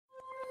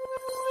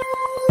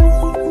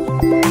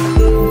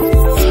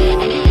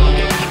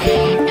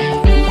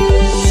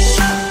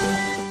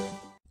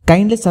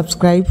Kindly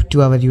subscribe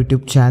to our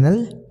YouTube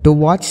channel to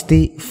watch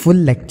the full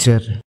lecture.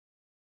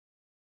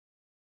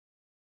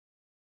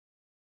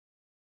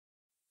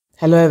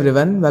 Hello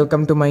everyone,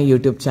 welcome to my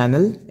YouTube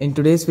channel. In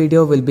today's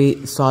video, we'll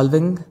be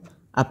solving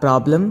a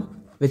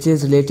problem which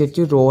is related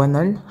to Rowan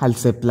and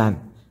Halsey plan.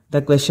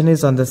 The question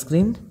is on the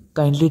screen.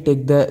 Kindly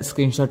take the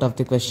screenshot of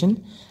the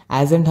question.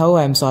 As and how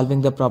I am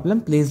solving the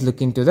problem, please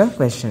look into the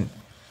question.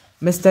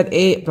 Mr.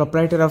 A,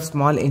 proprietor of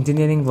small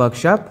engineering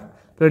workshop,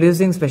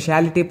 producing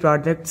specialty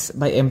products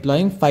by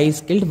employing 5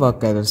 skilled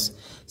workers.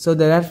 So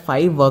there are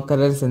 5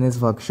 workers in his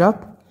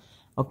workshop.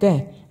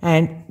 Okay,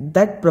 and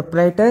that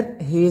proprietor,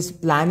 he is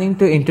planning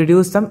to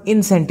introduce some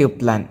incentive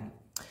plan.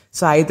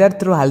 So either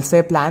through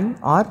Halsey plan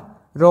or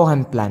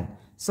Rowan plan.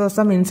 So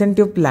some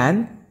incentive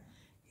plan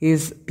he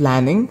is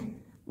planning.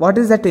 What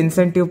is that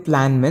incentive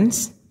plan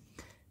means?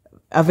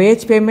 A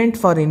wage payment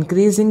for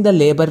increasing the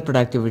labor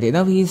productivity.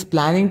 Now he is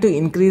planning to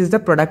increase the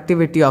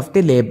productivity of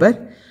the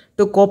labor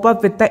to cope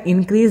up with the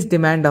increased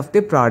demand of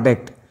the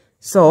product.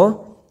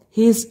 So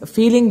he is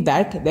feeling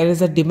that there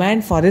is a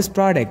demand for his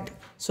product.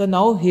 So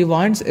now he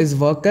wants his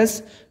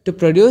workers to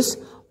produce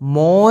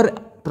more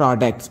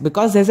products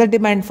because there is a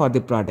demand for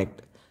the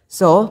product.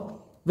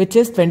 So which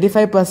is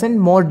 25%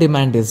 more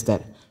demand is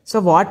there. So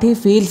what he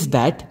feels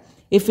that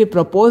if we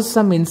propose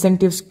some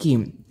incentive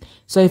scheme,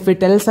 so if we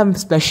tell some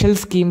special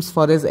schemes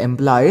for his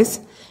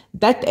employees,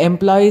 that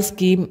employee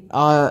scheme,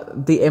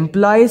 the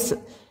employees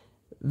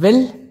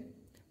will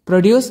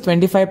produce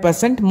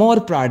 25% more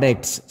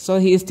products. So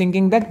he is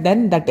thinking that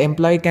then that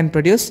employee can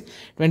produce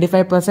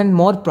 25%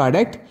 more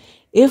product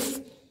if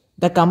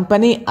the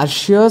company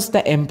assures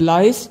the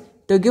employees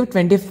to give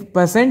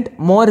 20%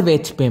 more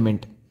wage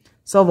payment.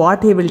 So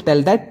what he will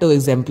tell that to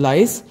his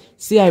employees,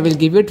 see, I will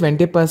give you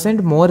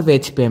 20% more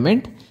wage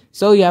payment.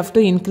 So you have to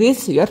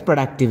increase your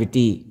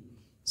productivity.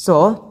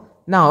 So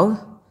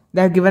now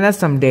they have given us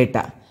some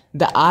data.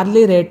 The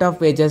hourly rate of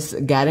wages,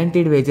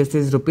 guaranteed wages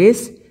is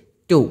rupees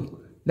 2.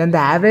 Then the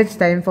average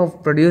time for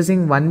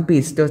producing one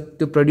piece,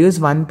 to produce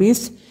one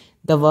piece,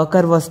 the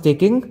worker was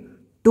taking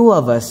 2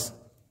 hours.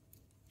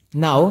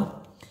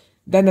 Now,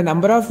 then the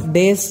number of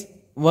days,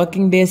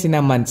 working days in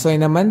a month. So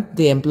in a month,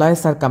 the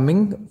employees are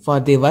coming for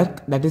the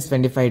work, that is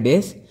 25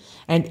 days.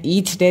 And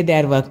each day they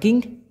are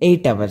working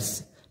 8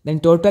 hours. Then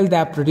total they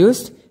have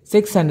produced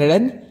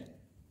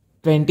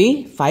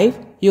 625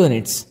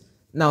 units.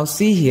 Now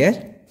see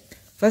here,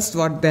 first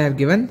what they have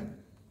given?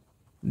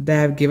 They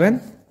have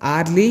given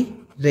hourly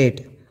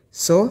rate.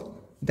 So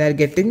they are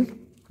getting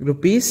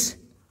rupees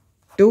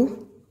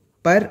 2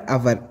 per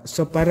hour.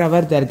 So per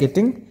hour they are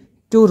getting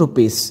 2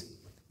 rupees.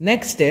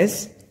 Next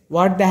is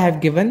what they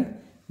have given.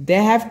 They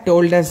have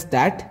told us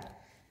that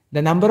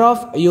the number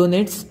of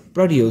units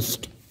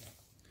produced.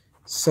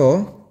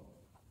 So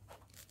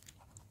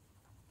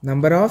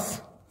number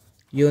of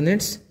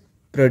units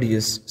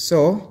produced.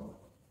 So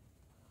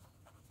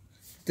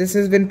this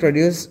has been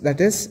produced,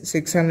 that is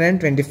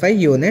 625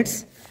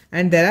 units,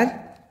 and there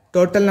are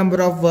total number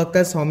of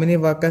workers. How many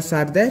workers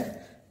are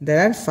there?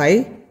 There are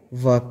 5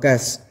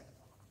 workers.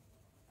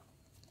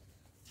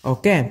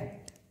 Okay.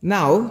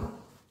 Now,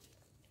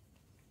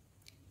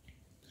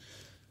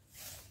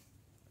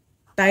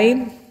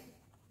 time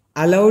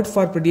allowed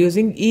for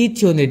producing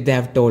each unit they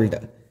have told.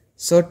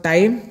 So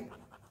time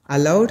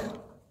allowed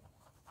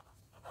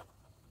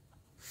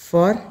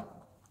for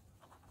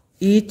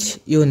each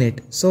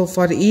unit. So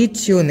for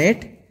each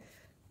unit,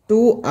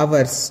 2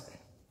 hours.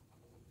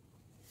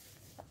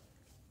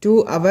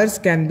 2 hours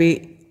can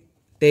be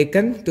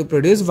taken to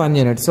produce 1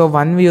 unit. So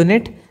 1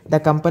 unit, the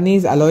company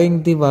is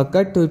allowing the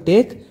worker to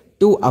take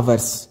 2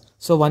 hours.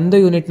 So 1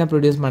 unit na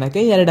produce ಮಾಡಕ್ಕೆ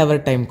 2 hour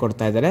time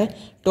ಕೊಡ್ತಾ ಇದ್ದಾರೆ.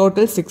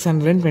 Total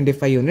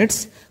 625 units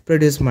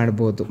produce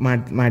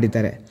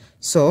ಮಾಡಿದ್ದಾರೆ.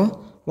 So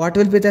what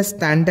will be the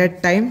standard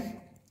time?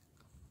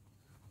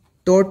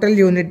 Total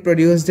unit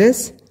produced is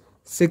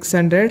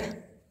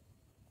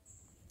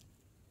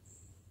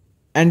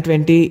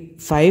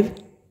 625,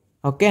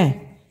 okay,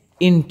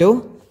 into,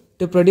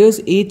 to produce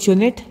each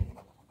unit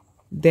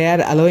they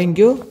are allowing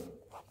you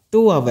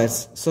 2 hours.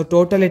 So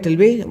total it will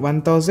be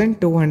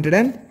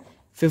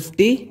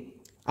 1250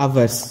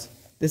 hours.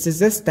 This is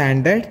the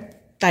standard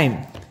time.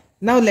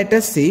 Now let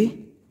us see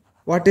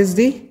what is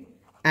the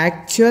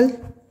actual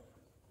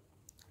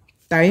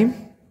time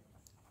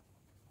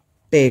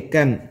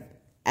taken.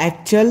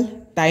 Actual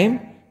time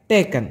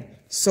taken.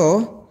 So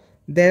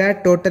there are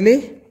totally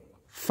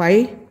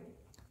 5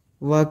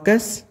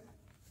 workers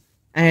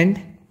and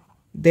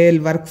they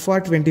will work for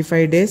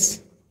 25 days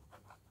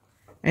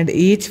and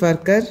each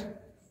worker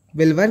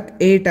will work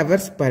 8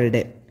 hours per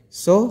day.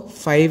 So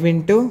 5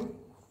 into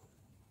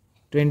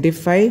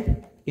 25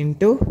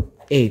 into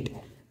 8.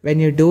 When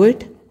you do it,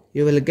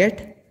 you will get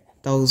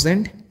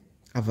 1000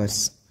 hours.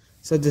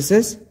 So this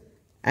is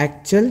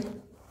actual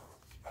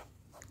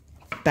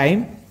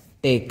time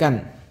taken.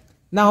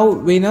 Now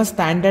we know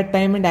standard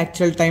time and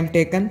actual time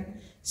taken.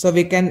 So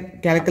we can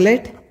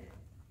calculate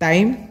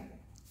time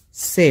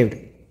saved.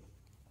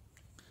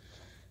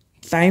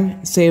 Time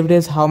saved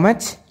is how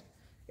much?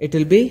 It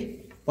will be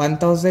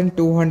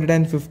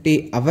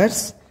 1250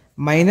 hours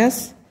minus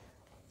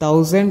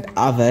 1000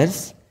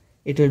 hours,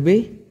 it will be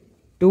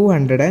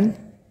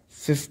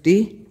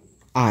 250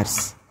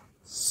 hours.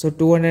 So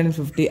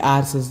 250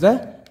 hours is the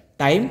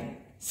time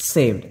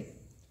saved.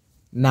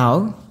 Now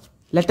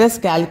let us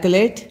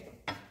calculate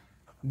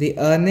the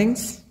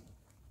earnings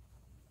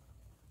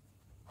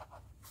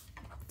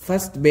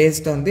first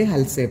based on the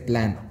Halsey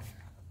plan.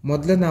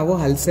 ಮೊದಲು ನಾವು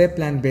Halsey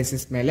plan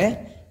basis ಮೇಲೆ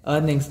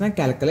earnings na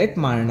calculate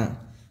ಮಾಡೋಣ.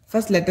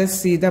 First let us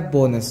see the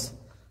bonus.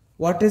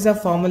 What is the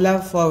formula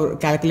for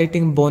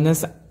calculating bonus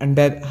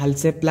under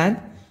Halsey plan?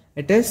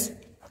 It is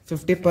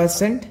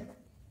 50%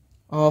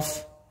 of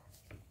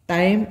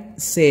time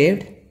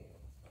saved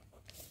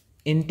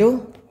into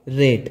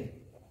rate.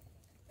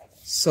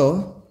 So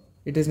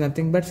it is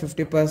nothing but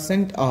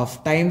 50% of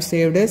time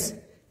saved is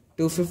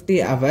 250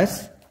 hours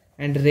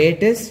and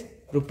rate is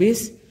rupees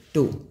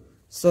 2.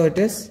 So it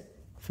is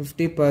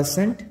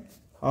 50%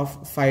 of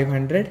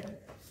 500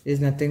 is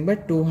nothing but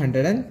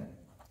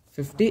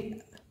 250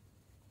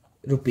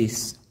 rupees.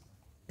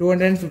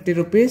 250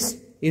 rupees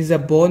is a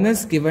bonus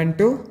given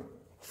to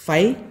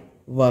 5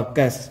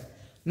 workers.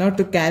 Now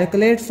to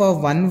calculate for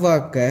one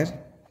worker,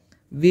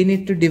 we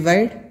need to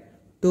divide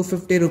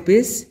 250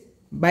 rupees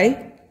by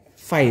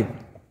 5.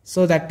 So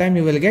that time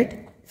you will get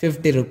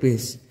 50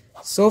 rupees.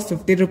 So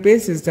 50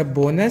 rupees is the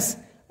bonus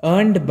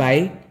earned by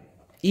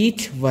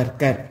each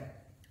worker.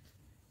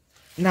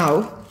 Now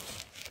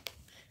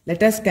let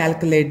us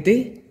calculate the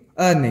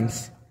earnings.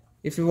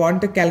 If you want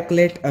to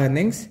calculate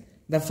earnings,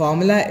 the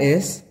formula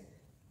is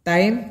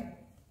time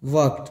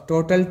worked,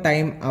 total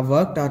time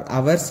worked or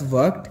hours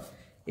worked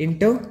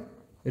into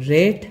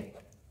rate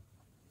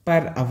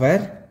per hour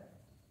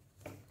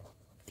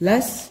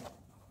plus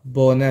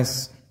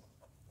bonus.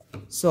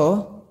 So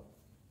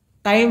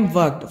time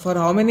worked, for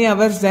how many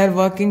hours they are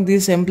working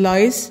these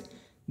employees?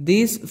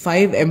 These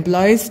 5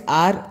 employees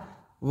are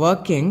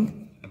working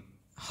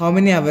how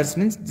many hours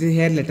means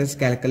here let us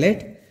calculate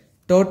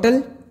total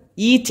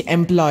each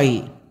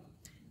employee.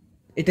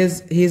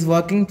 He is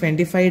working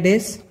 25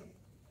 days,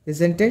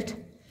 isn't it?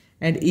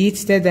 And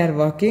each day they are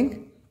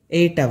working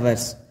 8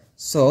 hours.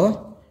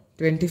 So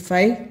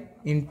 25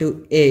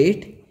 into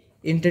 8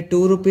 into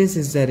 2 rupees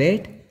is the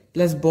rate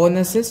plus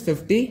bonus is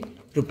 50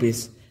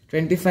 rupees.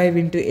 25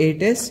 into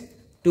 8 is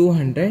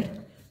 200.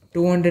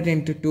 200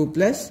 into 2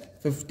 plus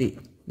 50.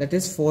 That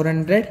is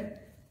 400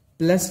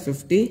 plus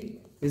 50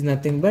 is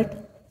nothing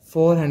but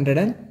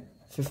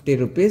 450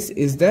 rupees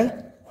is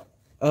the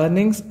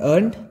earnings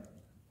earned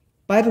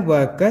per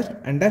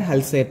worker under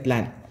Halsey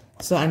plan.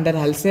 So under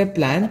Halsey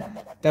plan,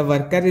 the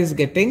worker is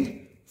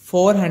getting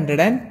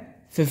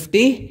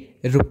 450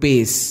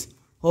 rupees.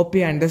 Hope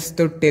you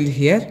understood till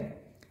here.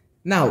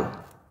 Now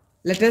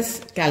let us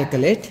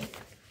calculate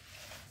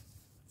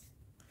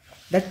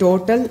the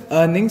total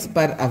earnings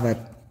per hour.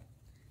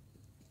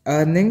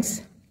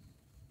 Earnings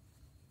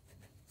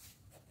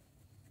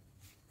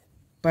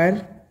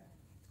per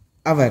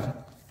hour.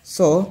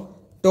 So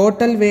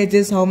total wage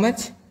is how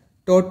much?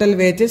 Total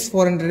wage is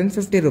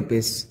 450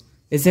 rupees,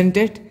 isn't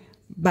it?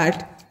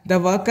 But the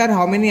worker,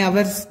 how many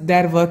hours they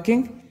are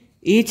working?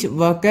 Each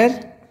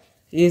worker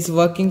is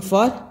working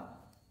for,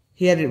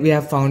 here we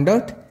have found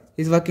out,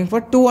 is working for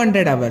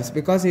 200 hours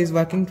because he is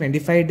working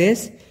 25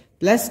 days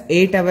plus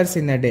 8 hours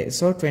in a day.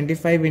 So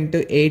 25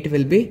 into 8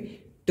 will be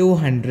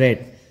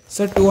 200.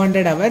 So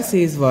 200 hours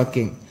he is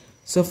working.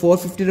 So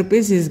 450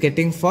 rupees he is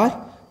getting for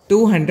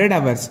 200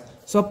 hours.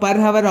 So per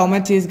hour how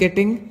much he is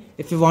getting?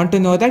 If you want to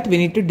know that, we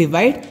need to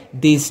divide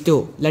these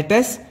two. Let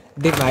us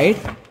divide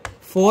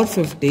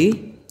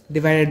 450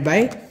 divided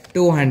by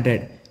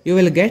 200. You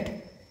will get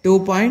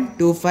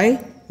 2.25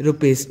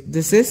 rupees.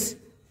 This is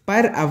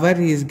per hour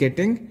he is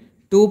getting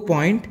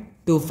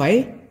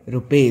 2.25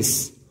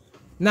 rupees.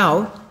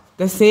 Now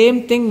the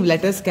same thing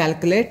let us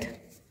calculate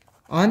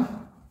on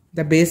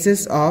the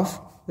basis of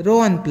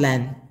Rowan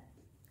plan.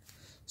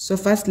 So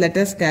first let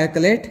us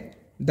calculate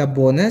the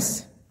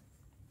bonus.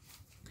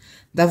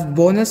 The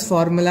bonus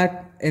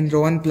formula in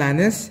Rowan plan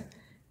is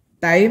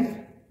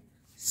time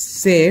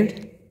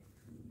saved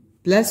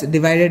plus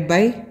divided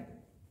by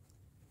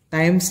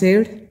time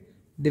saved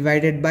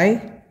divided by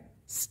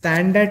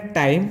standard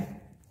time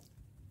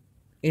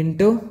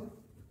into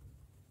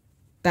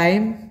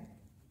time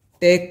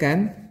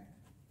taken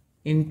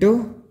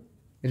into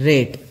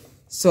rate.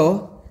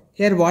 So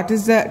here what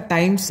is the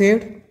time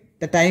saved?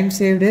 The time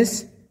saved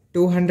is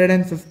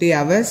 250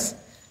 hours.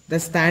 The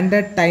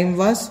standard time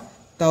was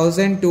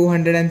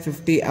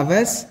 1250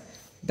 hours.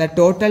 The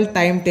total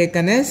time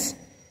taken is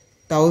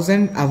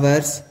 1000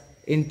 hours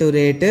into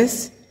rate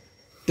is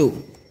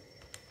 2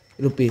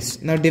 rupees.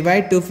 Now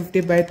divide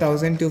 250 by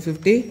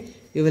 1250.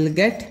 You will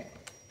get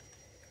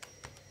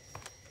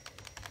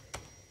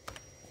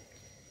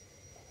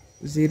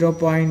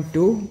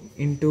 0.2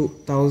 into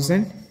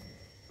 1000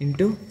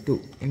 into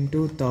 2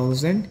 into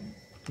 1000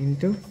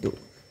 into 2.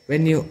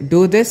 When you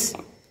do this,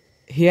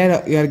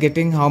 here you are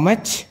getting how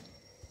much?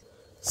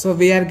 So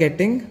we are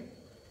getting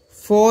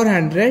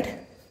 400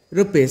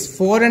 rupees.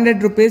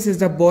 400 rupees is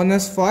the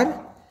bonus for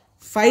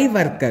 5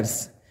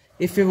 workers.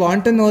 If you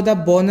want to know the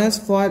bonus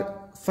for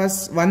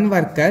first one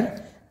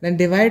worker, then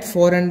divide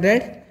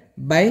 400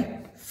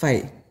 by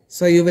 5.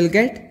 So you will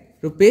get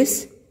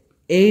rupees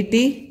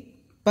 80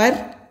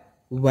 per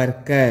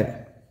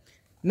worker.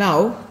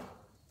 Now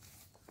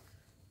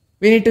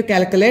we need to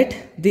calculate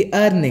the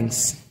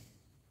earnings.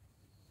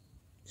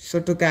 So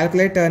to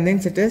calculate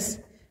earnings, it is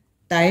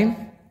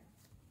time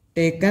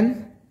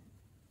taken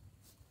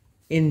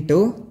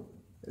into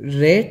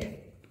rate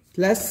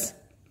plus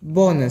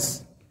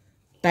bonus.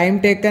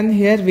 Time taken,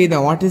 here we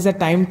know what is the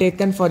time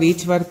taken for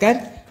each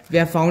worker. We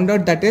have found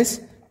out that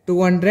is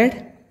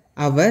 200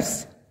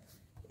 hours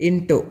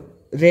into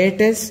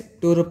rate is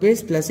 2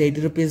 rupees plus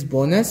 80 rupees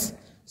bonus.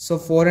 So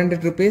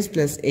 400 rupees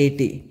plus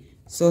 80.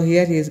 So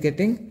here he is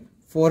getting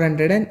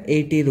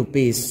 480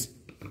 rupees.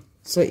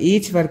 So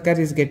each worker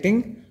is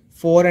getting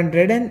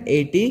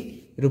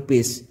 480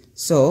 rupees.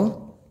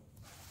 So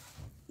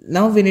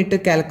now we need to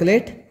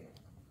calculate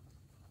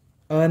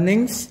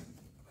earnings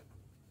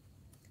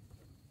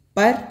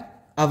per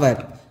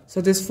hour.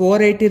 So this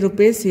 480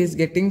 rupees he is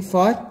getting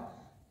for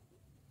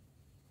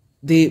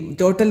the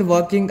total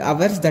working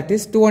hours, that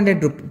is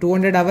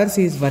 200 hours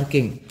he is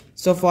working.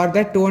 So for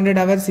that 200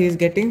 hours he is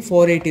getting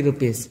 480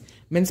 rupees.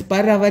 Means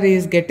per hour he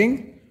is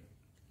getting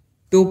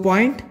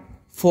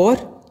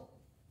 2.4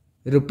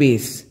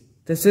 rupees.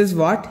 This is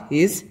what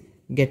he is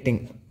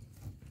getting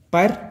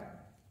per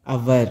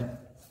hour.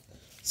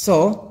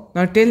 So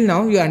now till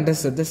now you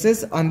understood. This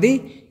is on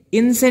the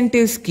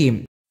incentive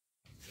scheme.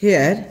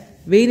 Here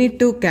we need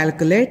to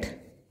calculate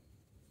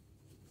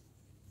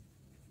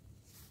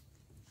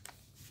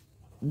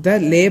the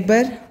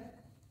labor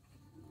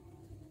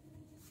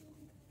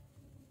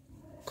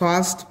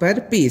cost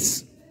per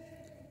piece.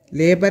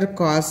 Labor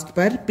cost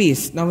per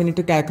piece. Now we need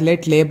to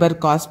calculate labor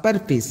cost per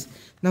piece.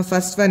 Now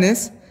first one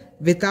is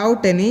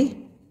without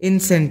any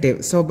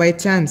incentive. So by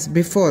chance,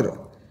 before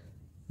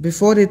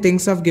he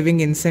thinks of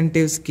giving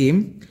incentive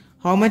scheme,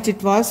 how much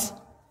it was?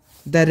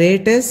 The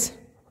rate is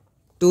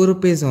 2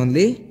 rupees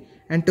only,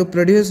 and to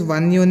produce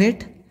 1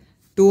 unit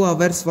 2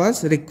 hours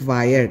was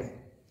required.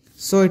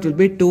 So it will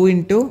be 2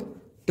 into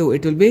 2,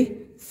 it will be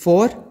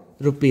 4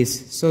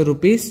 rupees. So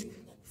rupees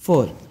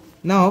 4.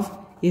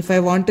 Now if I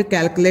want to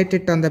calculate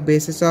it on the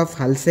basis of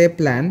Halsey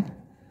plan,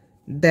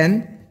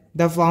 then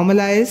the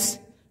formula is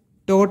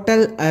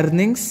total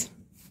earnings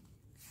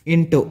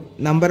into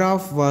number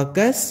of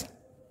workers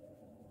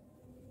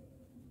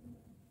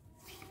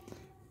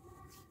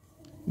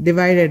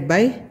divided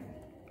by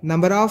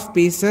number of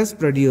pieces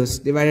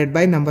produced divided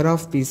by number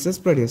of pieces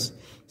produced.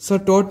 So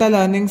total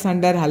earnings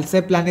under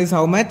Halsey plan is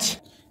how much?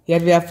 Here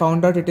we have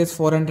found out it is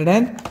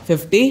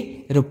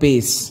 450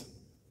 rupees.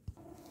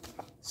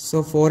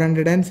 So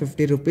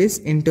 450 rupees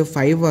into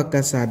 5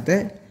 workers are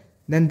there.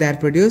 Then they are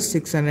produced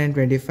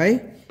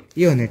 625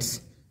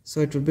 units.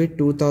 So it will be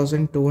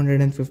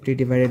 2250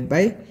 divided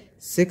by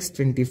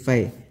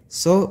 625.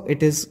 So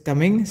it is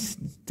coming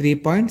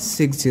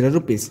 3.60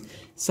 rupees.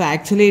 So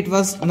actually it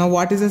was, now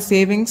what is the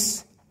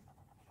savings?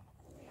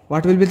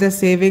 What will be the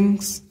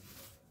savings?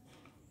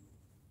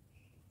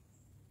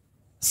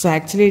 So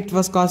actually it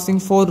was costing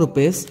 4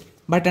 rupees.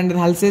 But under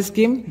Halsey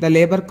scheme, the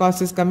labor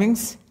cost is coming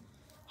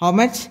how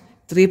much?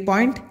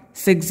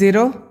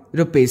 3.60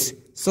 rupees.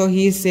 So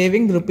he is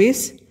saving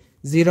rupees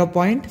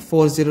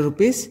 0.40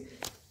 rupees.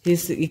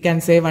 He can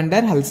save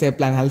under Halsey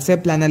plan. Halsey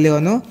plan alli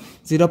avanu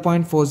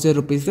 0.40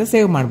 rupees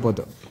save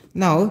ಮಾಡಬಹುದು.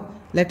 Now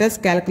let us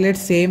calculate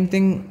same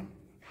thing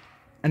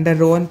under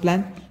Rowan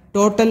plan.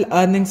 Total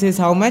earnings is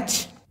how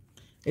much?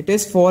 It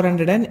is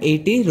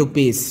 480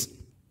 rupees.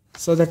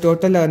 So the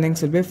total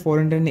earnings will be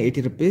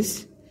 480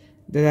 rupees.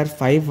 There are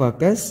 5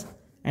 workers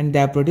and they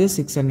have produced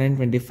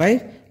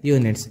 625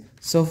 units.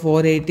 So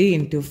 480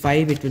 into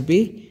 5, it will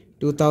be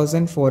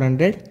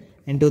 2400,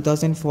 and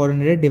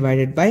 2400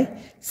 divided by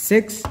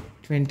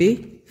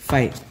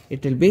 625,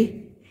 it will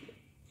be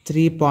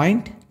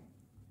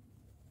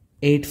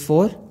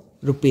 3.84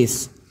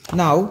 rupees.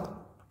 Now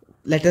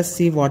let us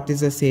see what is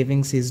the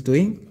savings he is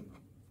doing.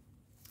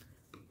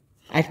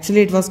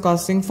 Actually it was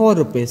costing 4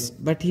 rupees,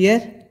 but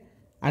here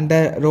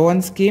under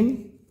Rowan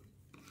scheme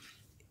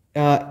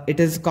it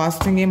is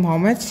costing him how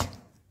much?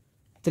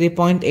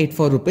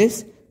 3.84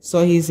 rupees.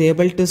 So he is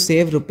able to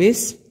save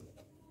rupees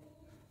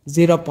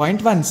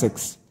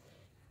 0.16.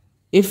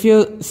 If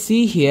you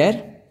see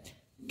here,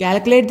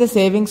 calculate the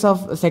savings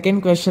of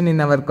second question in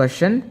our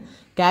question.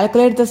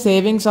 Calculate the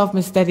savings of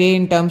Mr. A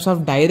in terms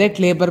of direct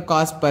labor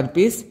cost per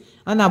piece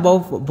and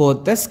above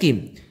both the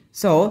scheme.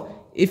 So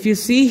if you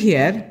see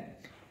here,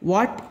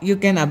 what you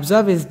can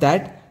observe is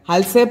that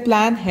Halsey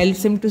plan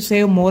helps him to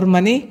save more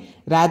money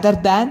rather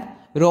than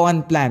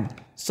Rowan plan.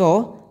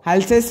 So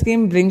Halsey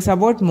scheme brings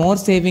about more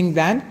saving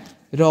than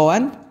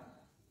Rowan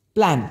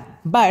plan.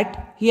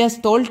 But he has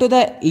told to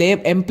the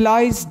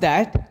employees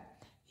that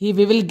we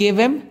will give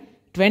him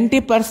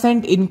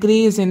 20%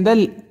 increase in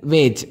the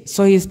wage.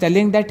 So he is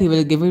telling that he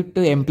will give it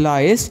to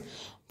employees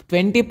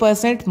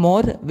 20%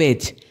 more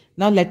wage.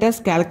 Now let us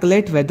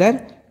calculate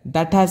whether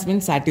that has been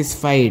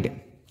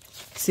satisfied.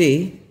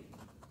 See,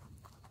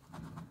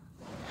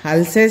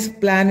 Halsey's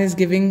plan is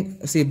giving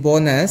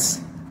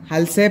bonus.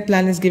 Halsey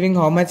Plan is giving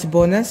how much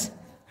bonus?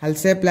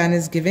 Halsey Plan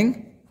is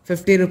giving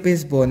 50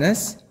 rupees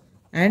bonus,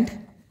 and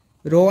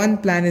Rowan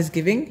Plan is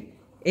giving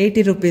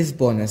 80 rupees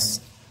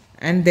bonus,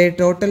 and their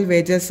total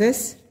wages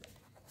is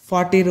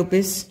 40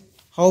 rupees.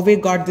 How we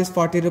got this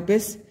 40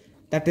 rupees?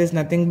 That is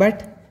nothing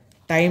but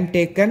time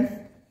taken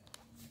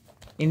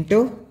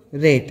into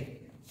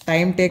rate.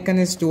 Time taken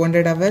is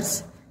 200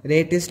 hours,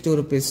 rate is 2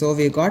 rupees, so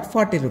we got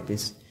 40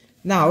 rupees.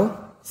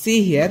 Now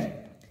see here,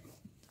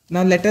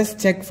 now let us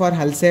check for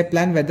Halsey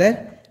Plan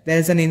whether there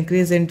is an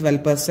increase in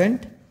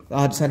 20%.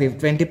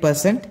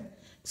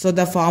 So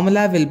the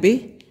formula will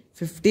be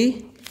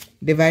 50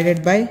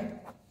 divided by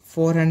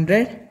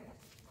 400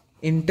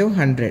 into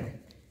 100.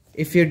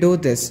 If you do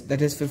this,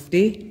 that is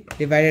 50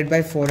 divided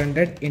by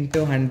 400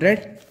 into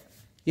 100,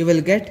 you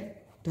will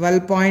get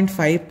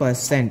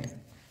 12.5%.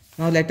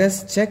 Now let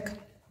us check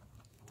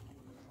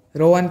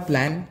Rowan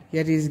Plan.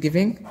 Here he is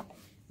giving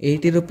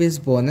 80 rupees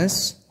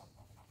bonus.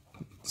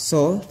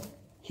 So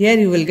here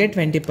you will get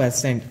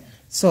 20%.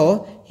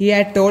 So he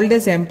had told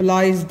his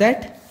employees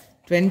that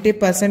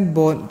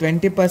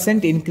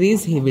 20%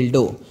 increase he will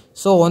do.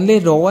 So only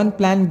Rowan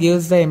Plan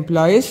gives the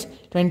employees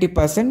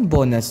 20%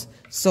 bonus.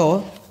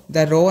 So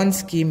the Rowan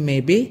scheme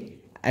may be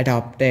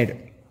adopted.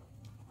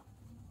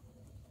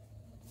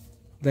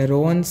 The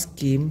Rowan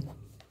scheme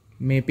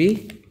may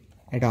be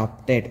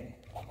adopted.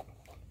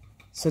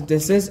 So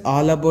this is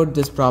all about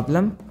this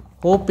problem.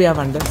 Hope you have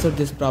understood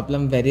this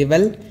problem very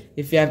well.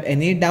 If you have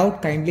any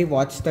doubt, kindly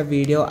watch the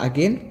video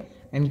again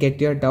and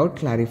get your doubt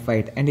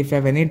clarified. And if you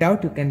have any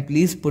doubt, you can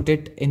please put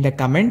it in the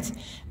comments.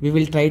 We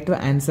will try to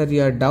answer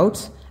your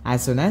doubts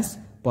as soon as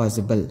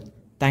possible.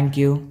 Thank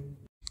you.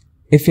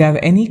 If you have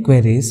any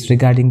queries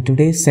regarding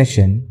today's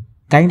session,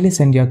 kindly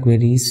send your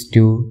queries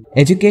to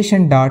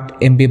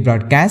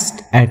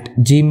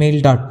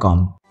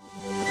education.mbroadcast@gmail.com.